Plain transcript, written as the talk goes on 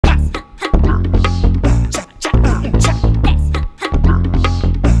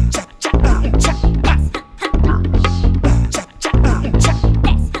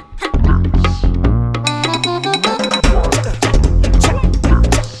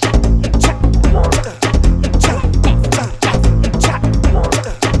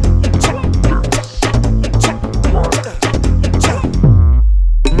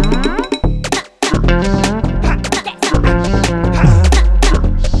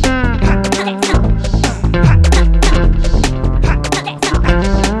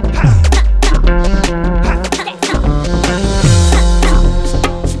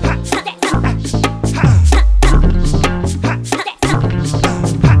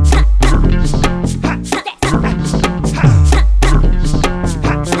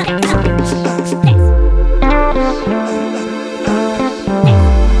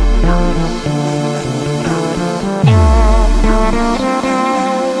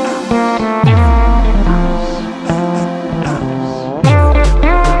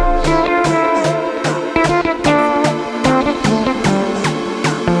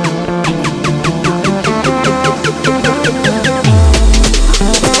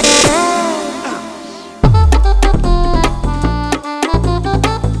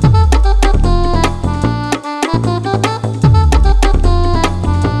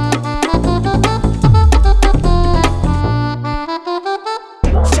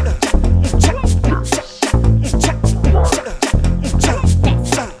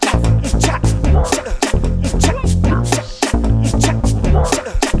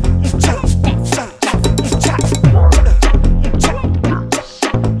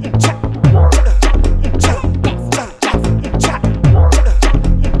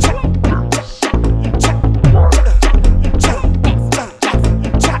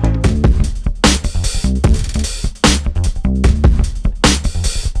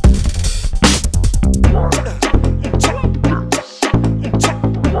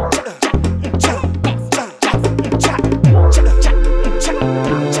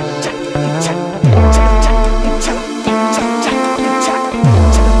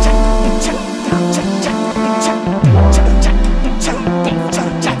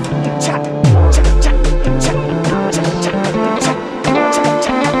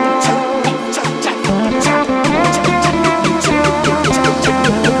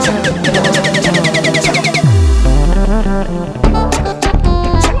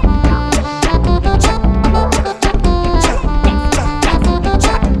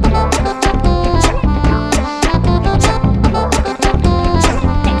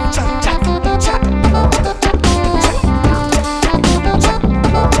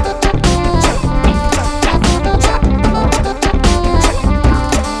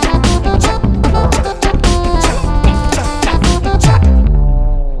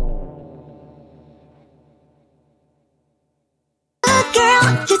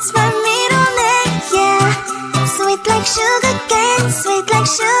it's my middle name, yeah. Sweet like sugar cane, sweet like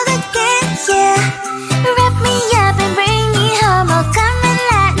sugar cane, yeah. Wrap me up and bring me home, I'll come and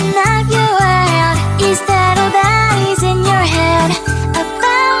lighten up your world. Is that all that is in your head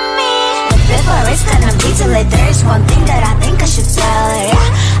about me? But before it's gonna be too late, there's one thing that I think I should tell her,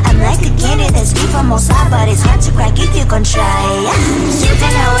 yeah. I'm like a candy that's deep from outside, but it's hard to crack if you can try, yeah. You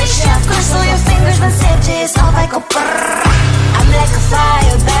can always shove, cross all your fingers when safety is off, I go brrrr. I'm like a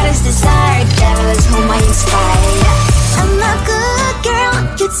fire, that is desire, devil is whom I inspire, yeah. I'm a good girl,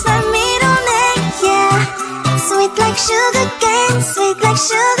 it's my middle name, yeah. Sweet like sugar cane, sweet like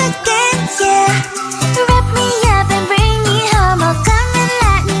sugar cane, yeah. Wrap me up and bring me home, I'll come and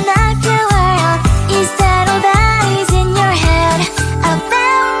lighten up your world. Is that all that is in your head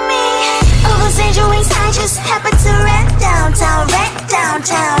about me? All those angel wings I just happen to rent downtown, rent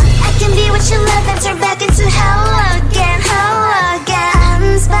downtown. I can be what you love and turn back into hell again, hell again.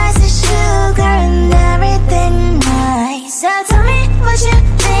 I'm spicy sugar and everything nice. So tell me what you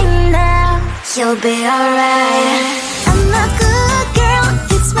think now, you'll be alright. I'm a good girl,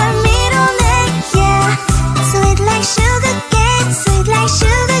 it's my middle name, yeah. Sweet like sugar cane, sweet like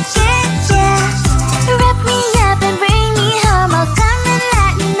sugar cane, yeah. Wrap me up and bring me home, I'll come and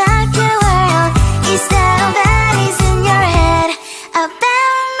lighten up your world. Is that all that is in your head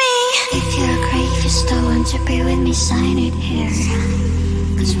about me? If you're great, you still want to be with me, sign it here.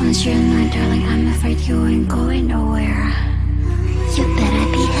 Cause once you're mine, darling, I'm afraid you ain't going nowhere. You better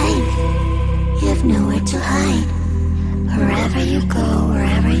behave, you have nowhere to hide. Wherever you go,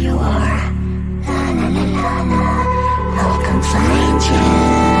 wherever you are, la la la la la, I'll come find you.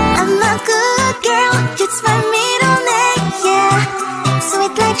 I'm a good girl, it's my middle name, yeah.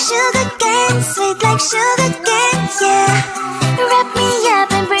 Sweet like sugar cane, sweet like sugar cane, yeah. Wrap me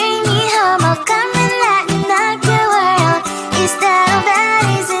up and bring me home, I'll come and lighten up your world. Is that all that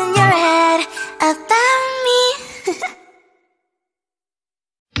is in your head about me?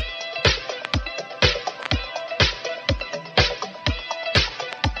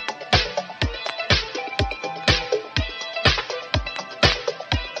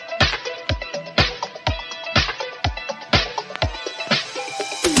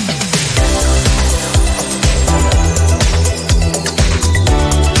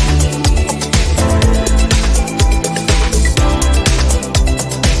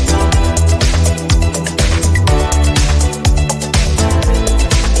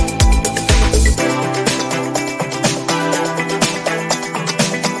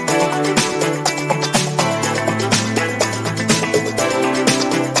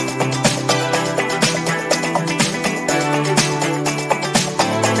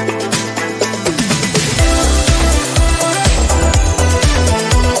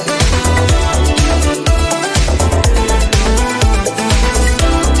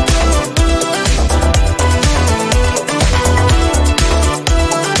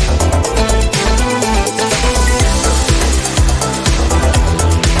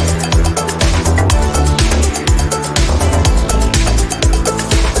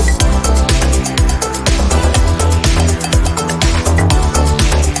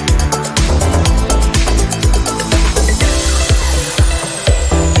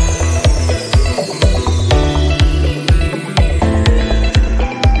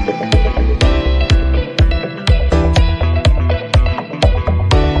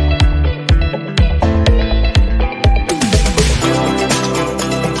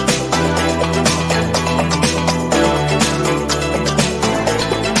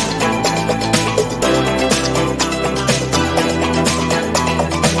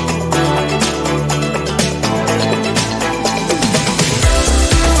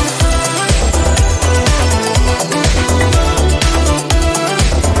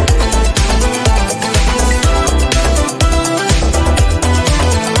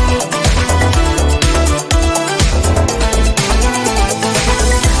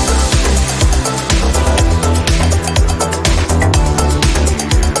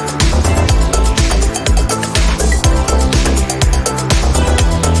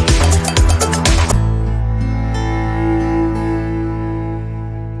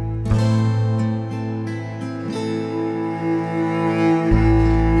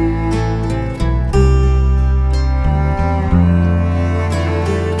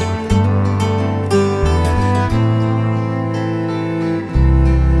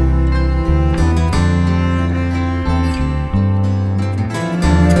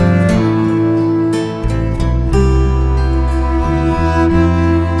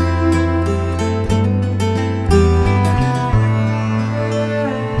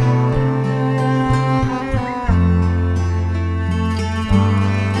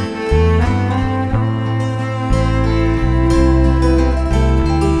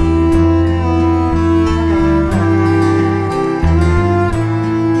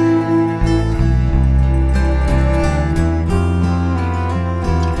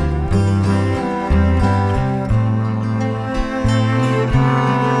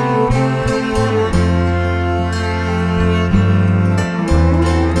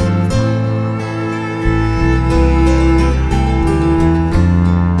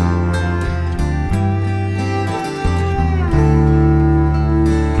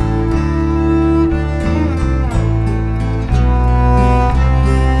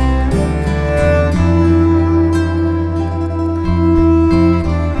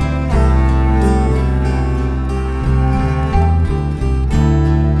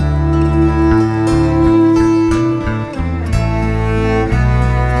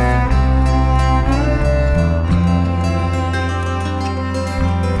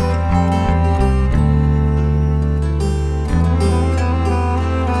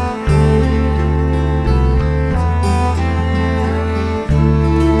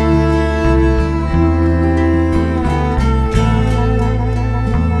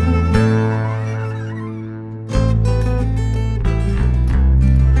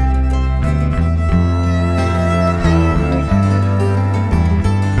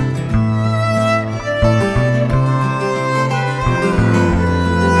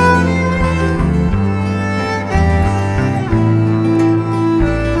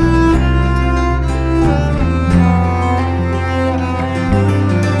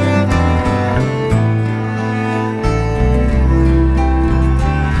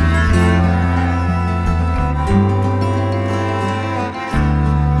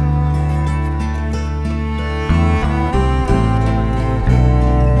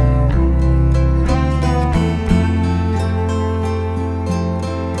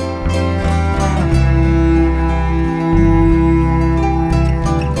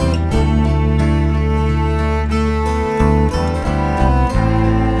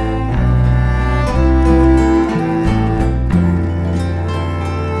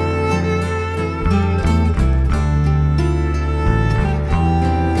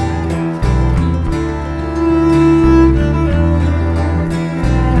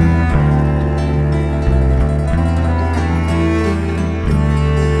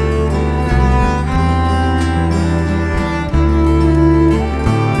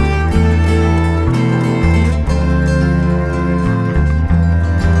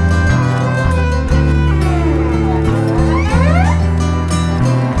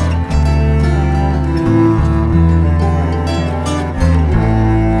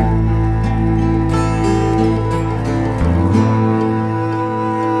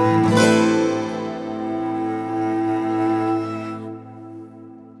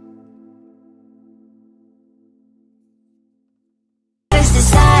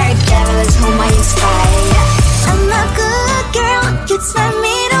 it's my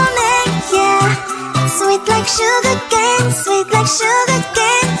middle name, yeah. Sweet like sugar cane, sweet like sugar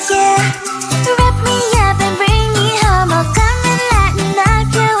cane, yeah. Wrap me up and bring me home, I'll come and lighten up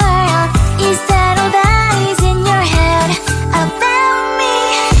your world. Is that all that is in your head about me?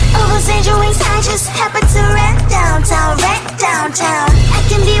 Oh, those angel wings, I just happen to rent downtown, rent downtown. I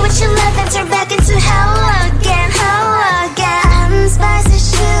can be what you love and turn back into hell again, hell again. I'm spicy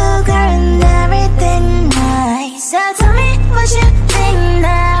sugar and everything nice. So tell me what you think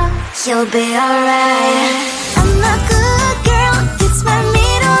now, you'll be alright. I'm a good girl, it's my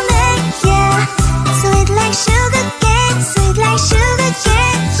middle name, yeah. Sweet like sugar cane, sweet like sugar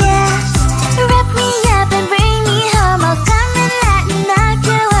cane, yeah. Wrap me up and bring me home, I'll come and lighten up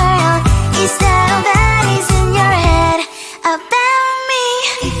your world. Is that all that is in your head about me?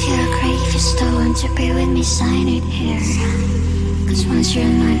 If you're great, if you still want to be with me, sign it here. Cause once you're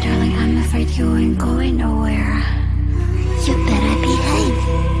mine, darling, I'm afraid you ain't going nowhere. You better behave,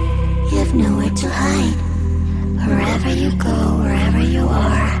 you have nowhere to hide. Wherever you go, wherever you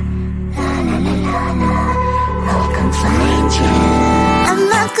are, la la la la la, I'll come find you. I'm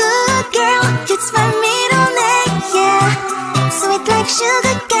a good girl, it's my middle name, yeah. Sweet like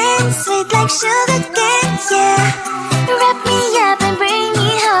sugar cane, sweet like sugar cane, yeah.